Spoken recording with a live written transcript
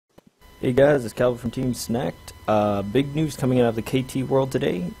Hey guys, it's Calvin from Team SnacKT. Big news coming out of the KT world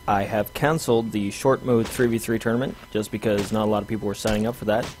today. I have cancelled the short mode 3v3 tournament just because not a lot of people were signing up for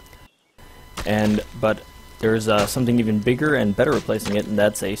that. But there's something even bigger and better replacing it, and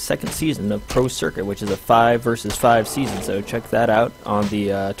that's a second season of Pro Circuit, which is a 5 versus 5 season. So check that out on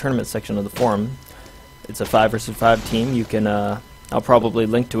the tournament section of the forum. It's a 5 versus 5 team. You can I'll probably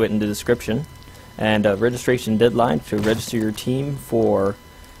link to it in the description. And registration deadline to register your team for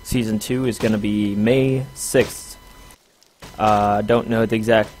Season 2 is going to be May 6th. Don't know the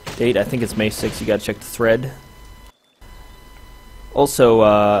exact date. I think it's May 6th. You got to check the thread. Also,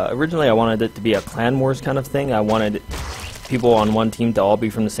 originally I wanted it to be a clan wars kind of thing. I wanted people on one team to all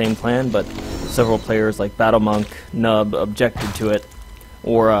be from the same clan, but several players like Battlemonk, Nub objected to it,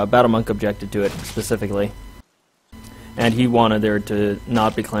 or Battlemonk objected to it specifically. And he wanted there to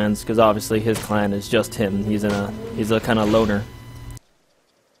not be clans because obviously his clan is just him. He's a kind of loner.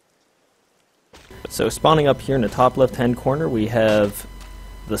 So spawning up here in the top left-hand corner, we have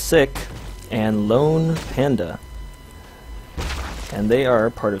thesick and lonepanda, and they are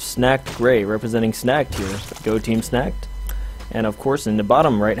part of SnacKT Gray, representing SnacKT here. Go Team SnacKT. And of course, in the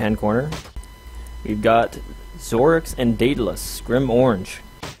bottom right-hand corner, we've got zorex and deadalus, Grim Orange,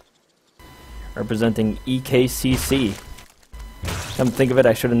 representing EKCC. Come to think of it,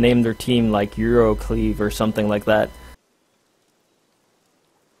 I should have named their team like Eurocleave or something like that.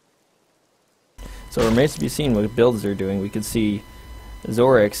 So it remains to be seen what builds they're doing. We can see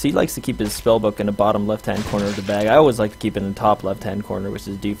zorex, he likes to keep his spellbook in the bottom left-hand corner of the bag. I always like to keep it in the top left-hand corner, which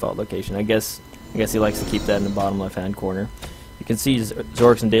is default location. I guess he likes to keep that in the bottom left-hand corner. You can see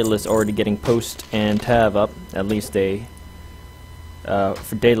zorex and deadalus already getting post and tab up. At least for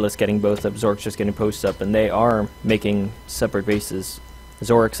deadalus getting both up, zorex just getting posts up, and they are making separate bases.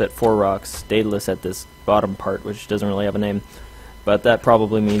 Zorex at 4 rocks, deadalus at this bottom part, which doesn't really have a name. But that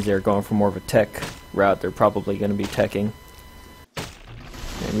probably means they're going for more of a tech route. They're probably going to be teching.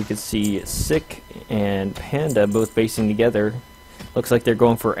 And we can see thesick and panda both basing together. Looks like they're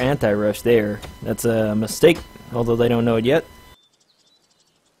going for anti-rush there. That's a mistake, although they don't know it yet.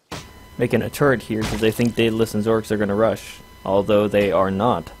 Making a turret here because they think deadalus and zorex are going to rush, although they are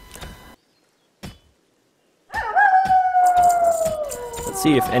not. Let's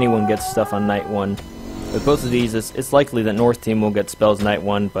see if anyone gets stuff on night 1. With both of these, it's likely that North team will get spells night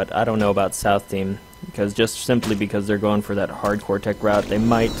 1, but I don't know about South team, because just simply because they're going for that hardcore tech route, they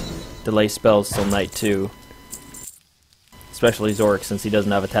might delay spells till night 2. Especially zorex, since he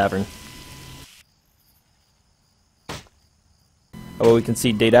doesn't have a tavern. Oh, well, we can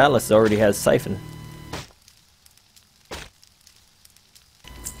see deadalus already has siphon.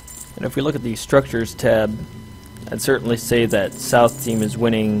 And if we look at the structures tab, I'd certainly say that South team is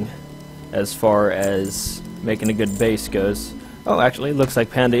winning as far as making a good base goes. Oh, actually, it looks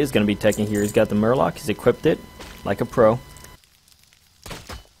like Panda is going to be teching here. He's got the Murloc. He's equipped it like a pro.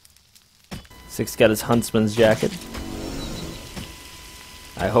 Thesick's got his Huntsman's jacket.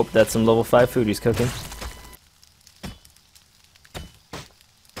 I hope that's some level 5 food he's cooking.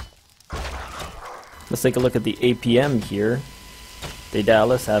 Let's take a look at the APM here.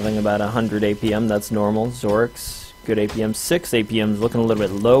 deadalus having about 100 APM. That's normal. Zorex, good APM. 6 APM is looking a little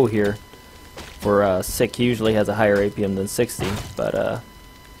bit low here. For thesick, he usually has a higher APM than 60, but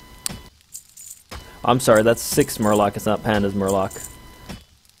I'm sorry, that's thesick's Murloc, it's not Panda's Murloc.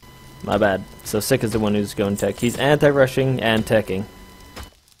 My bad. So thesick is the one who's going tech. He's anti-rushing and teching.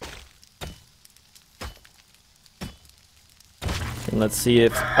 And let's see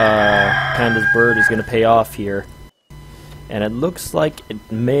if Panda's bird is going to pay off here. And it looks like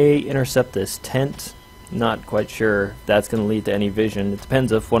it may intercept this tent. Not quite sure if that's going to lead to any vision. It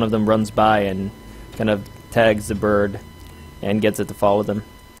depends if one of them runs by and kind of tags the bird and gets it to follow them.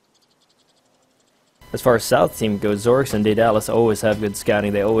 As far as South team goes, zorex and deadalus always have good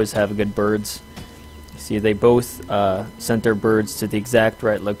scouting. They always have good birds. You see, they both sent their birds to the exact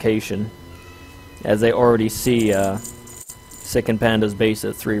right location, as they already see thesick and panda's base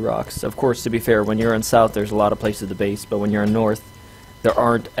at 3 rocks. Of course, to be fair, when you're in South, there's a lot of places to base, but when you're in North, there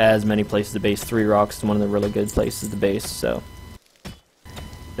aren't as many places to base. 3 rocks is one of the really good places to base, so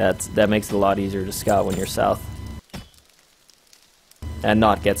that makes it a lot easier to scout when you're South. And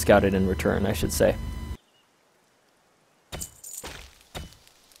not get scouted in return, I should say.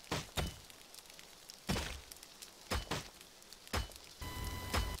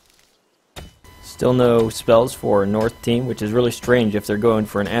 Still no spells for North team, which is really strange. If they're going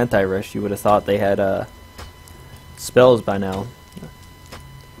for an anti-rush, you would have thought they had spells by now.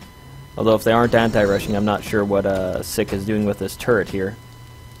 Although if they aren't anti-rushing, I'm not sure what thesick is doing with this turret here.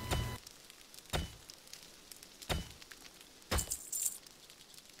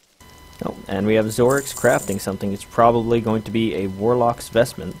 Oh, and we have Zorex crafting something. It's probably going to be a Warlock's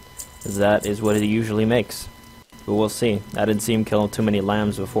Vestment, as that is what he usually makes. But we'll see. I didn't see him kill too many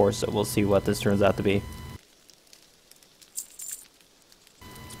lambs before, so we'll see what this turns out to be.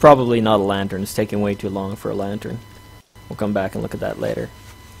 It's probably not a lantern. It's taking way too long for a lantern. We'll come back and look at that later.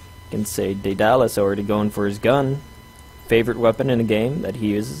 You can say Daedalus already going for his gun. Favorite weapon in a game that he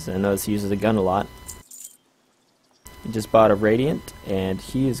uses. I notice he uses a gun a lot. He just bought a Radiant, and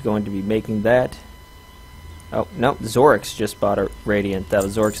he is going to be making that. Oh, no, Zorex just bought a Radiant. That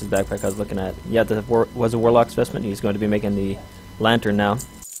was Zorex's backpack I was looking at. Yeah, that was a Warlock's Vestment. He's going to be making the Lantern now.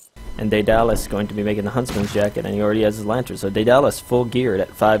 And Daedalus is going to be making the Huntsman's Jacket, and he already has his Lantern. So Daedalus full geared at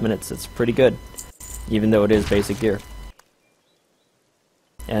 5 minutes. It's pretty good, even though it is basic gear.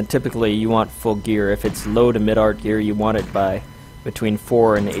 And typically you want full gear. If it's low to mid-art gear, you want it by between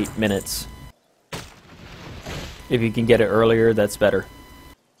 4 and 8 minutes. If you can get it earlier, that's better.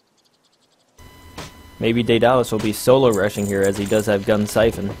 Maybe Daedalus will be solo rushing here, as he does have Gun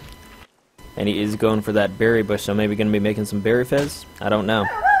Siphon. And he is going for that berry bush, so maybe going to be making some berry fizz? I don't know.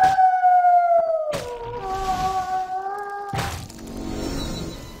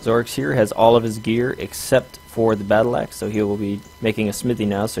 Zorex here has all of his gear except for the battle axe, so he will be making a smithy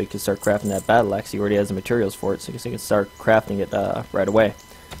now so he can start crafting that battle axe. He already has the materials for it, so he can start crafting it right away.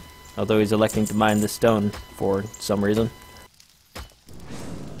 Although he's electing to mine this stone for some reason. You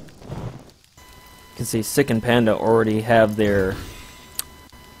can see Sick and Panda already have their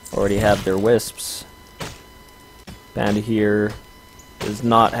wisps. Panda here does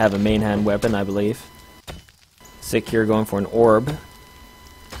not have a main hand weapon, I believe. Sick here going for an orb.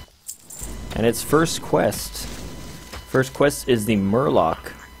 And its first quest. First quest is the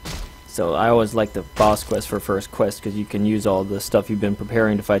Murloc. So I always like the boss quest for first quest, because you can use all the stuff you've been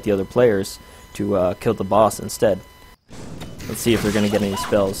preparing to fight the other players to kill the boss instead. Let's see if they're going to get any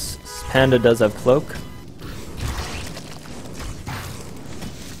spells. Panda does have Cloak.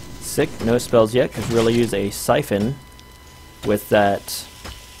 Sick, no spells yet, because really use a Siphon with that,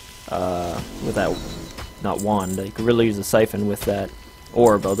 not wand. You could really use a Siphon with that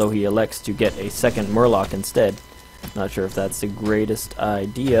orb, although he elects to get a second Murloc instead. Not sure if that's the greatest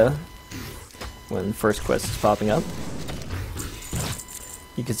idea when first quest is popping up.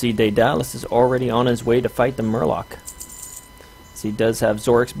 You can see Daedalus is already on his way to fight the Murloc. So he does have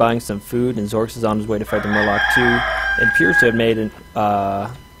Zorex buying some food, and Zorex is on his way to fight the Murloc too. It appears to have made an,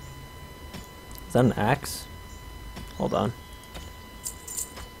 is that an axe? Hold on.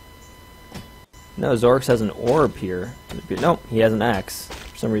 No, Zorex has an orb here. No, he has an axe.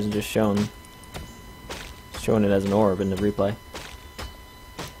 For some reason just showing it as an orb in the replay.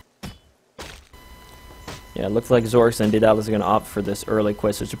 Yeah, it looks like Zorex and Daedalus are going to opt for this early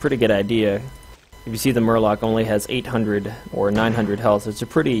quest, so it's a pretty good idea. If you see the Murloc only has 800 or 900 health, it's a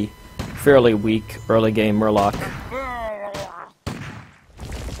fairly weak early game Murloc.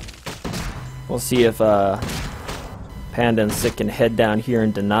 We'll see if Panda and Sick can head down here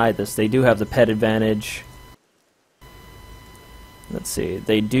and deny this. They do have the pet advantage. Let's see,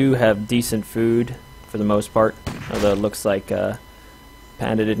 they do have decent food for the most part, although it looks like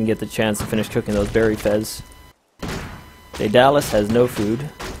Panda didn't get the chance to finish cooking those berry fez. Daedalus has no food.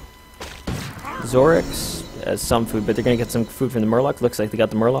 Zorex has some food, but they're going to get some food from the Murloc. Looks like they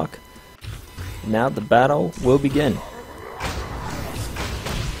got the Murloc. Now the battle will begin.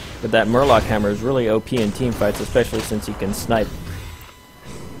 But that Murloc hammer is really OP in team fights, especially since you can snipe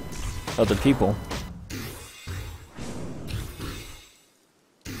other people.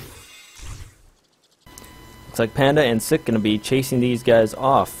 Looks like Panda and Sick going to be chasing these guys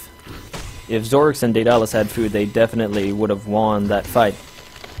off. If Zorex and Daedalus had food, they definitely would have won that fight.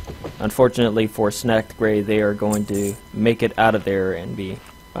 Unfortunately for SnacKT, they are going to make it out of there and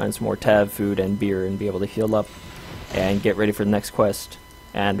find some more tab food and beer and be able to heal up and get ready for the next quest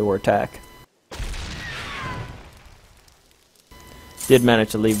and or attack. Did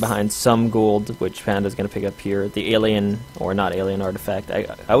manage to leave behind some gold, which Panda's going to pick up here. The alien, or not alien artifact. I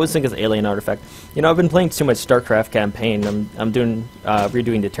always think it's alien artifact. You know, I've been playing too much StarCraft campaign. I'm doing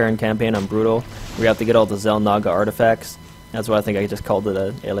redoing the Terran campaign on Brutal. We have to get all the Xel'Naga artifacts. That's why I think I just called it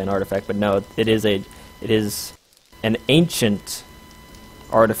an alien artifact. But no, it is an ancient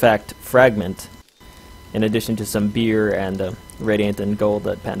artifact fragment, in addition to some beer and Radiant and gold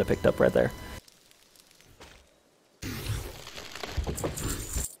that Panda picked up right there.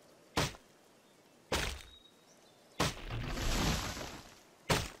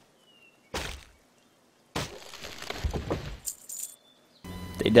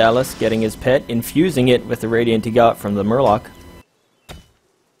 Daedalus getting his pet, infusing it with the Radiant he got from the Murloc.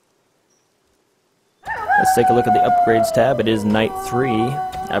 Let's take a look at the upgrades tab. It is night 3,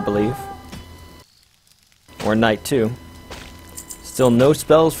 I believe. Or night too. Still no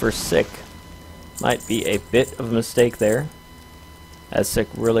spells for Sick. Might be a bit of a mistake there, as Sick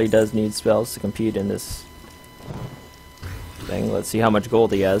really does need spells to compete in this thing. Let's see how much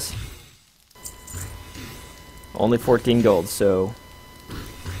gold he has. Only 14 gold, so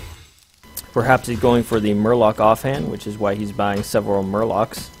perhaps he's going for the Murloc offhand, which is why he's buying several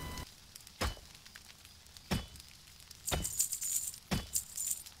Murlocs.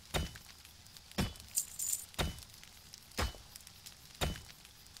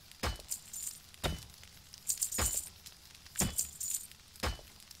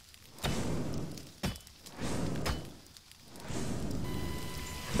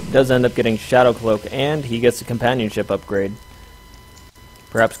 Does end up getting Shadow Cloak, and he gets a companionship upgrade.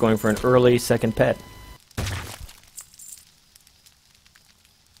 Perhaps going for an early second pet.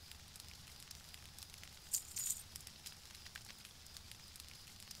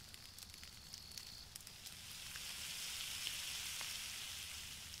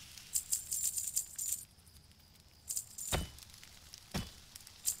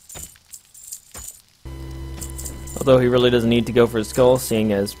 Although he really doesn't need to go for his skull,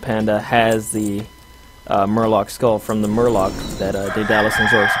 seeing as Panda has the Murloc skull from the Murloc that Daedalus and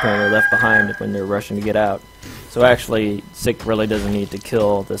Zorex apparently left behind when they're rushing to get out. So actually, Sick really doesn't need to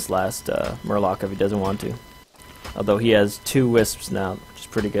kill this last Murloc if he doesn't want to. Although he has 2 Wisps now, which is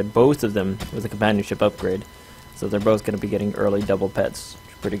pretty good. Both of them with a companionship upgrade. So they're both going to be getting early double pets,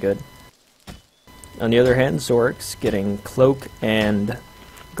 which is pretty good. On the other hand, Zorex getting Cloak and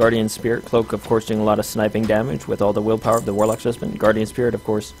Guardian Spirit. Cloak, of course, doing a lot of sniping damage with all the willpower of the Warlock's Vestment. Guardian Spirit, of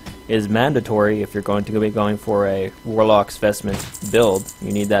course, is mandatory if you're going to be going for a Warlock's Vestment build.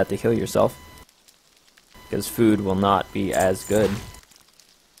 You need that to heal yourself, because food will not be as good.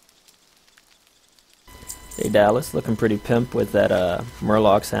 Daedalus looking pretty pimp with that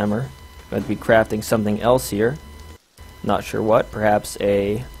Murloc's hammer. Going to be crafting something else here. Not sure what. Perhaps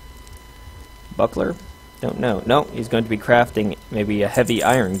a buckler? Don't know. No, he's going to be crafting maybe a heavy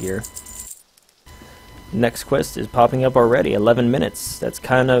iron gear. Next quest is popping up already, 11 minutes. That's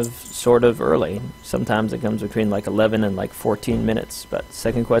kind of, sort of early. Sometimes it comes between like 11 and like 14 minutes. But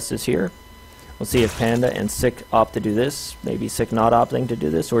second quest is here. We'll see if Panda and Sick opt to do this. Maybe Sick not opting to do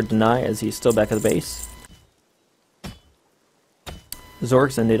this, or deny as he's still back at the base.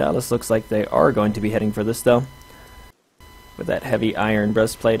 Zorex and Daedalus looks like they are going to be heading for this though. With that heavy iron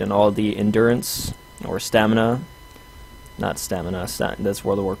breastplate and all the endurance. Or stamina, not stamina, that's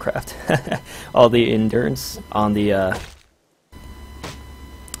World of Warcraft. All the endurance on the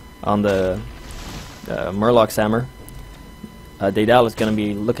Murloc's hammer. Daedalus is going to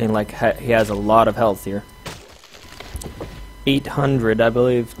be looking like he has a lot of health here. 800, I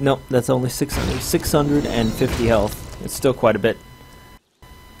believe. Nope, that's only 600. 650 health. It's still quite a bit.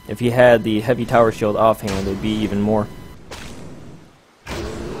 If he had the heavy tower shield offhand, it'd be even more.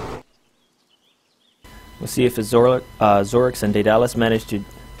 We'll see if Zorex and Daedalus manage to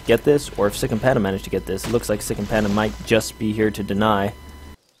get this, or if Sick and Panda manage to get this. It looks like Sick and Panda might just be here to deny,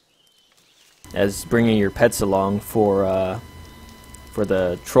 as bringing your pets along for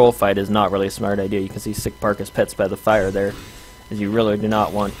the troll fight is not really a smart idea. You can see Sick park his pets by the fire there, as you really do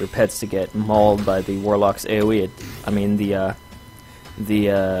not want your pets to get mauled by the Warlock's AoE.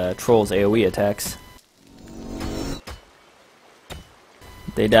 The troll's AoE attacks.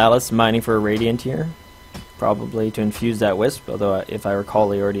 Daedalus mining for a Radiant here. Probably to infuse that Wisp, although if I recall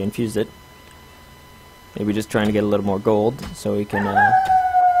he already infused it. Maybe just trying to get a little more gold so he can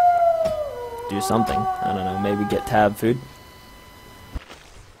do something. I don't know, maybe get tab food.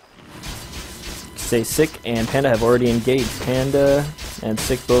 Say Sick and Panda have already engaged. Panda and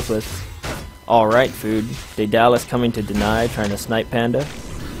Sick both with alright food. Daedalus coming to deny, trying to snipe Panda.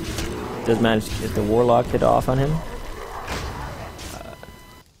 Does manage to get the Warlock hit off on him.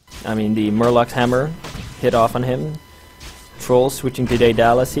 The Murloc's hammer hit off on him. Troll switching to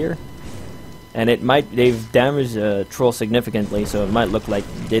Daedalus here. And they've damaged Troll significantly, so it might look like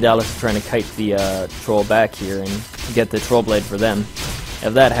Daedalus is trying to kite the Troll back here and get the Troll Blade for them.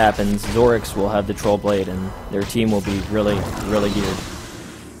 If that happens, Zorex will have the Troll Blade and their team will be really, really geared.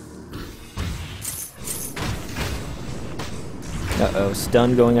 Uh-oh,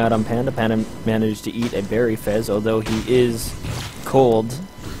 stun going out on Panda. Panda managed to eat a berry fez, although he is cold.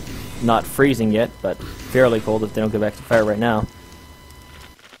 Not freezing yet, but fairly cold if they don't go back to fire right now.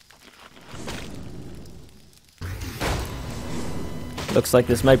 Looks like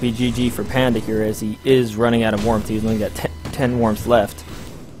this might be GG for Panda here, as he is running out of warmth. He's only got 10 warmth left.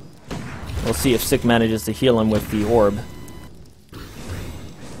 We'll see if Sick manages to heal him with the orb.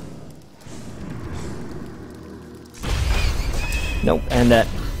 Nope, and that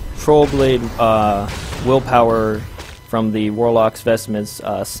Trollblade willpower from the Warlock's Vestments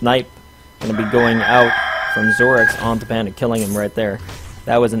snipe going to be going out from zorex onto Panda, killing him right there.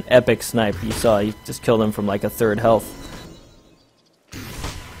 That was an epic snipe. You saw, he just killed him from like a third health.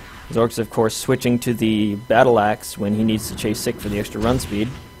 Zorex, of course, switching to the battle axe when he needs to chase Sick for the extra run speed.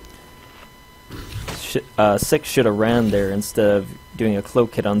 Sick should have ran there instead of doing a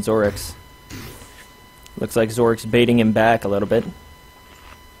cloak hit on zorex. Looks like Zorex baiting him back a little bit.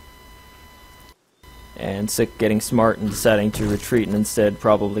 And Sick getting smart and deciding to retreat and instead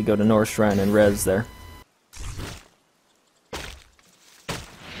probably go to North Shrine and res there.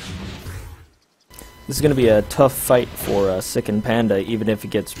 This is going to be a tough fight for Sick and Panda, even if he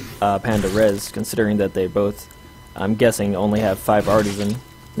gets Panda res, considering that they both, I'm guessing, only have 5 artisan.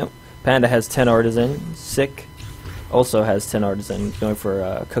 Nope. Panda has 10 artisan. Sick also has 10 artisan, going for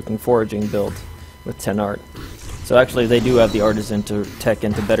a cooking foraging build with 10 art. So actually they do have the artisan to tech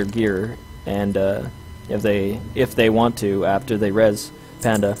into better gear, and if they want to after they res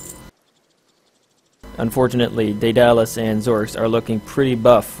Panda. Unfortunately, Daedalus and Zorex are looking pretty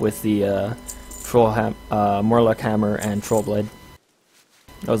buff with the Morlock Hammer and Trollblade.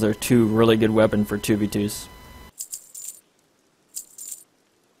 Those are 2 really good weapons for 2v2s.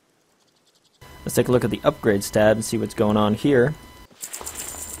 Let's take a look at the upgrades tab and see what's going on here.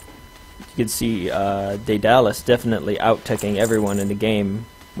 You can see Daedalus definitely out-teching everyone in the game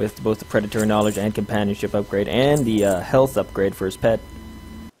with both the Predatory Knowledge and Companionship upgrade and the health upgrade for his pet.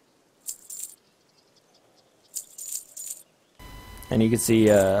 And you can see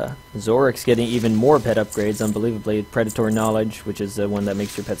Zorex getting even more pet upgrades, unbelievably. Predatory Knowledge, which is the one that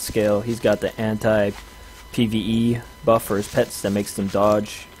makes your pet scale. He's got the anti-PvE buff for his pets that makes them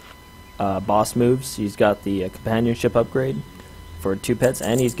dodge boss moves. He's got the Companionship upgrade for 2 pets,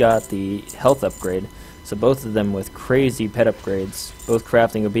 and he's got the health upgrade. So both of them with crazy pet upgrades. Both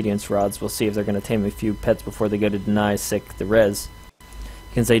crafting obedience rods. We'll see if they're going to tame a few pets before they go to deny Sick the res.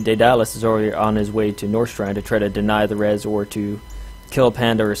 You can say Daedalus is already on his way to North Shrine to try to deny the res or to kill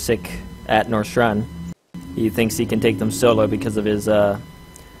Panda or Sick at North Shrine. He thinks he can take them solo because of his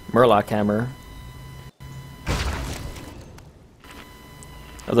Morlock Hammer.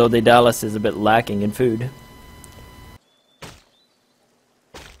 Although Daedalus is a bit lacking in food.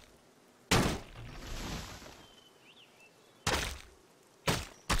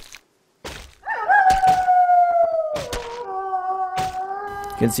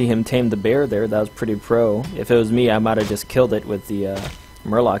 You can see him tame the bear there. That was pretty pro. If it was me, I might have just killed it with the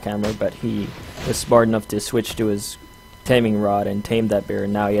Morlock Hammer, but he was smart enough to switch to his taming rod and tame that bear,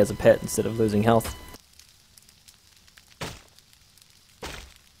 and now he has a pet instead of losing health.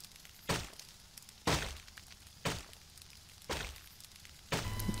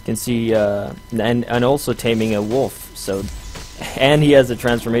 You can see, and also taming a wolf. So, and he has a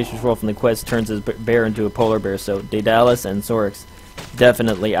transformation scroll from the quest, turns his bear into a polar bear. So Daedalus and Zorex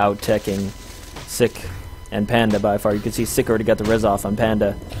definitely out-teching Sick and Panda by far. You can see Sick already got the res off on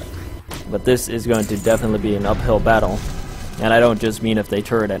Panda, but this is going to definitely be an uphill battle, and I don't just mean if they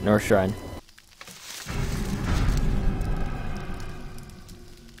turret at North Shrine.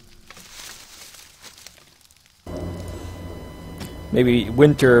 Maybe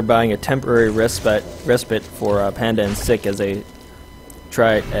Winter buying a temporary respite for Panda and Sick as they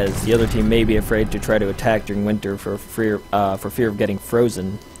try, as the other team may be afraid to try to attack during winter for fear of getting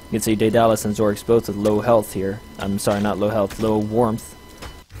frozen. You can see Daedalus and Zorex both with low health here. I'm sorry, not low health, low warmth.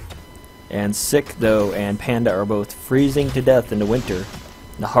 And Sick, though, and Panda are both freezing to death in the winter.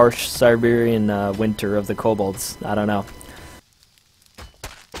 The harsh Siberian winter of the Kobolds. I don't know.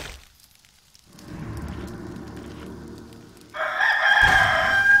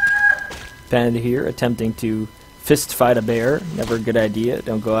 Panda here attempting to fist fight a bear. Never a good idea.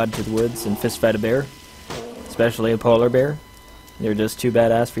 Don't go out into the woods and fist fight a bear, especially a polar bear. They're just too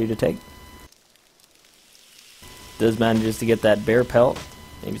badass for you to take. Does manages to get that bear pelt.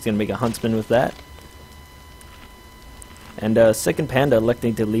 Maybe he's going to make a huntsman with that. And Sick and Panda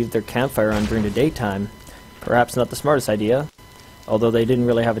electing to leave their campfire on during the daytime. Perhaps not the smartest idea, although they didn't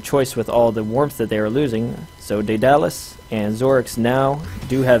really have a choice with all the warmth that they were losing. So Daedalus and Zorex now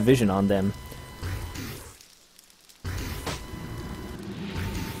do have vision on them.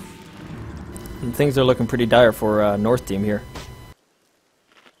 And things are looking pretty dire for North Team here.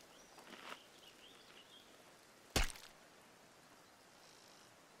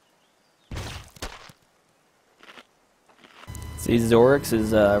 See, Zorex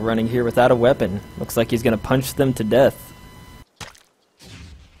is running here without a weapon. Looks like he's going to punch them to death.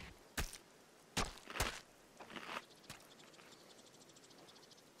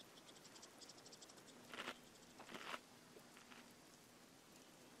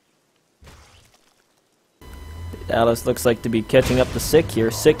 Deadalus looks like to be catching up to Sick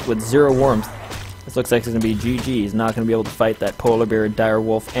here. Sick with 0 warmth. This looks like it's going to be GG. He's not going to be able to fight that polar bear, dire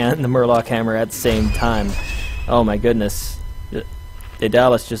wolf, and the Murloc hammer at the same time. Oh my goodness.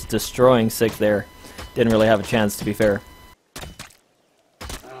 Deadalus just destroying Sick there. Didn't really have a chance, to be fair.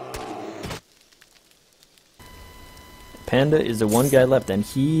 Panda is the one guy left, and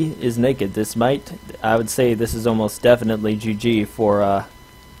he is naked. This might, I would say this is almost definitely GG for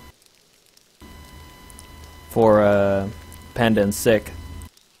Panda and Sick.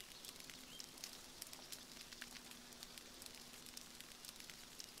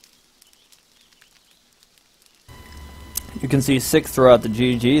 You can see Sick throw out the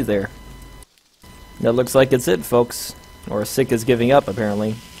GG there. That looks like it's it, folks. Or Sick is giving up,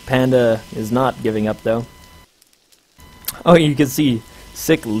 apparently. Panda is not giving up, though. Oh, you can see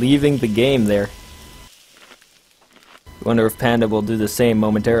Sick leaving the game there. Wonder if Panda will do the same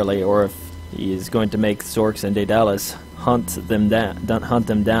momentarily, or if he is going to make zorex and deadalus hunt them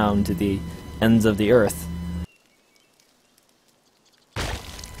down to the ends of the earth.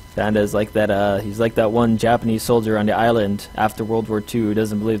 Panda is like that. He's like that one Japanese soldier on the island after World War II who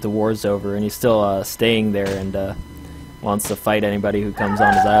doesn't believe the war's over, and he's still staying there and wants to fight anybody who comes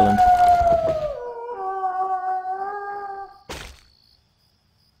on his island.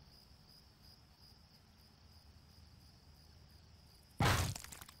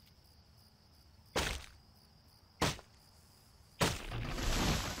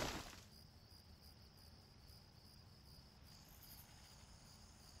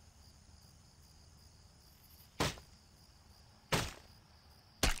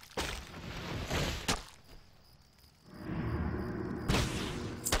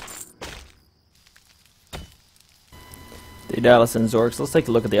 Deadalus and zorex. Let's take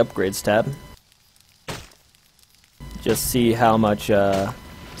a look at the upgrades tab. Just see how much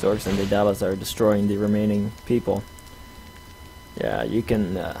zorex and deadalus are destroying the remaining people. Yeah, you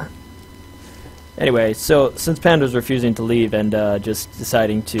can... Anyway, so since Panda's refusing to leave and just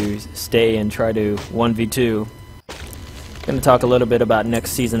deciding to stay and try to 1v2, I'm going to talk a little bit about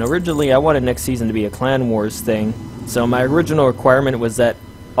next season. Originally, I wanted next season to be a Clan Wars thing. So my original requirement was that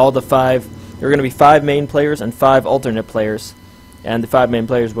all the 5... There were going to be 5 main players and 5 alternate players, and the 5 main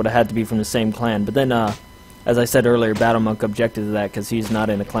players would have had to be from the same clan. But then, as I said earlier, Battle Monk objected to that because he's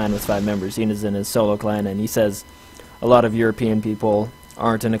not in a clan with 5 members. He is in his solo clan, and he says a lot of European people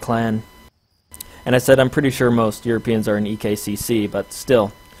aren't in a clan. And I said I'm pretty sure most Europeans are in EKCC, but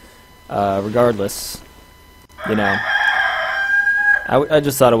still, regardless, you know, I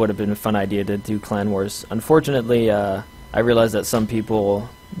just thought it would have been a fun idea to do Clan Wars. Unfortunately, I realized that some people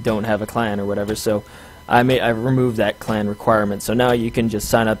don't have a clan or whatever, so I removed that clan requirement. So now you can just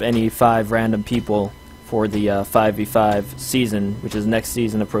sign up any 5 random people for the 5v5 season, which is next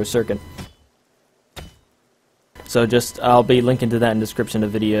season of Pro Circuit. So I'll be linking to that in the description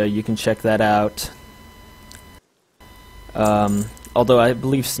of the video. You can check that out. Although I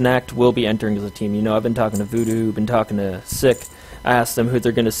believe SnacKT will be entering as a team. You know, I've been talking to Voodoo, been talking to Sick. I asked them who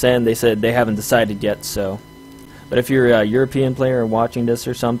they're going to send. They said they haven't decided yet, so... But if you're a European player watching this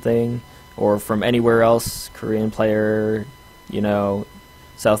or something, or from anywhere else, Korean player, you know,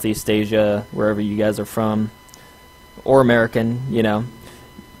 Southeast Asia, wherever you guys are from, or American, you know,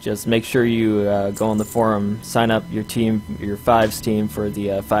 just make sure you go on the forum, sign up your team, your 5's team for the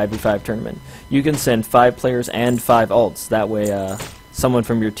 5v5 tournament. You can send 5 players and 5 alts. That way, someone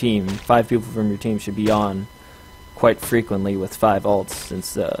from your team, 5 people from your team should be on quite frequently with 5 alts,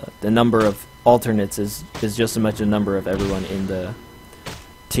 since the number of alternates is just as much a number of everyone in the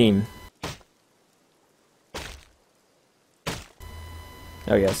team.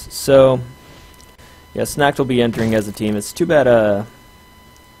 Oh yes, so yeah, SnacKT will be entering as a team. It's too bad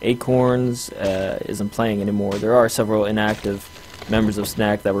Acorns isn't playing anymore. There are several inactive members of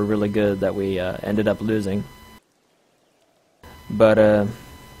SnacKT that were really good that we ended up losing. But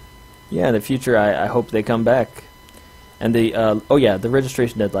yeah, in the future I hope they come back. And the oh yeah, the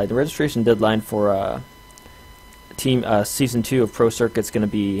registration deadline. The registration deadline for team season 2 of Pro Circuit is going to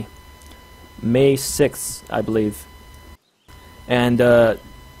be May 6th, I believe. And the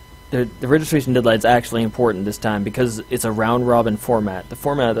registration deadline is actually important this time because it's a round robin format. The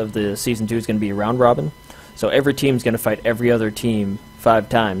format of the season 2 is going to be a round robin, so every team is going to fight every other team 5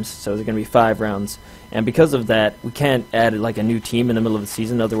 times. So there's going to be 5 rounds, and because of that, we can't add like a new team in the middle of the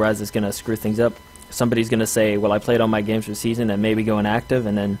season. Otherwise, it's going to screw things up. Somebody's going to say, well, I played all my games for the season and maybe go inactive,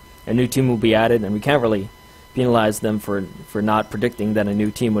 and then a new team will be added, and we can't really penalize them for not predicting that a new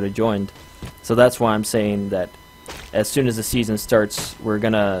team would have joined. So that's why I'm saying that as soon as the season starts,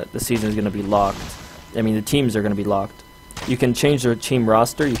 the season is going to be locked. I mean, the teams are going to be locked. You can change their team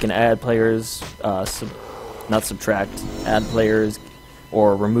roster, you can add players, not subtract. Add players,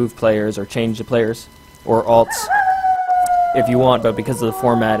 or remove players, or change the players, or alts if you want, but because of the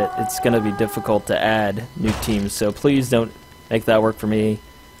format, it's going to be difficult to add new teams, so please don't make that work for me.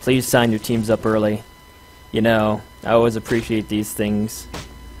 Please sign your teams up early. You know, I always appreciate these things.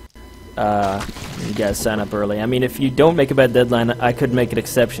 You guys sign up early. I mean, if you don't make a bad deadline, I could make an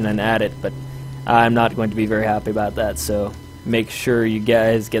exception and add it, but I'm not going to be very happy about that, so make sure you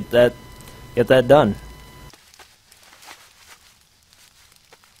guys get that done.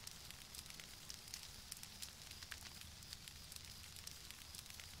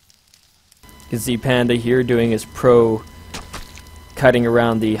 You can see Panda here doing his pro cutting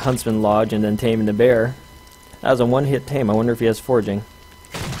around the Huntsman Lodge and then taming the bear. That was a one-hit tame. I wonder if he has foraging.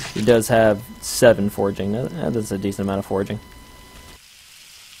 He does have 7 foraging. That's a decent amount of foraging.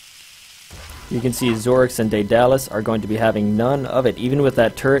 You can see Zorex and Daedalus are going to be having none of it. Even with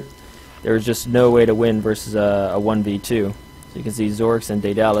that turret, there's just no way to win versus a 1v2. So you can see Zorex and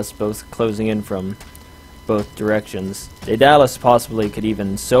Daedalus both closing in from both directions. Daedalus possibly could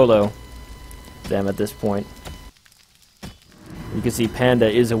even solo them at this point. You can see Panda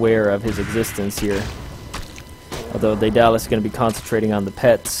is aware of his existence here, although Daedalus is going to be concentrating on the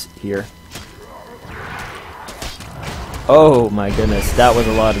pets here. Oh my goodness, that was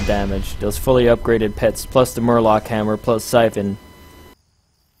a lot of damage. Those fully upgraded pets, plus the Murloc Hammer, plus Siphon.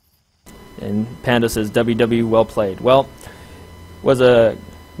 And Panda says, WW, well played. Well, was a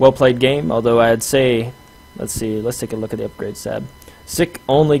well played game, although I'd say, let's take a look at the upgrade tab. Sick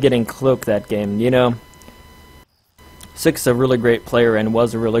only getting Cloak that game. You know, Sick's a really great player and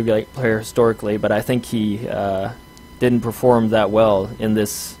was a really great player historically, but I think he didn't perform that well in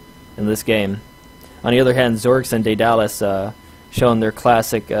this game. On the other hand, Zorex and Daedalus shown their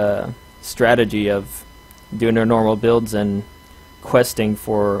classic strategy of doing their normal builds and questing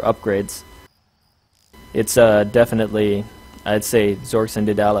for upgrades. It's definitely, I'd say Zorex and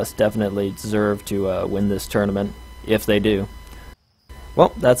Daedalus definitely deserve to win this tournament, if they do.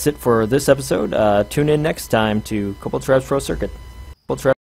 Well, that's it for this episode. Tune in next time to Kobold Pro Circuit.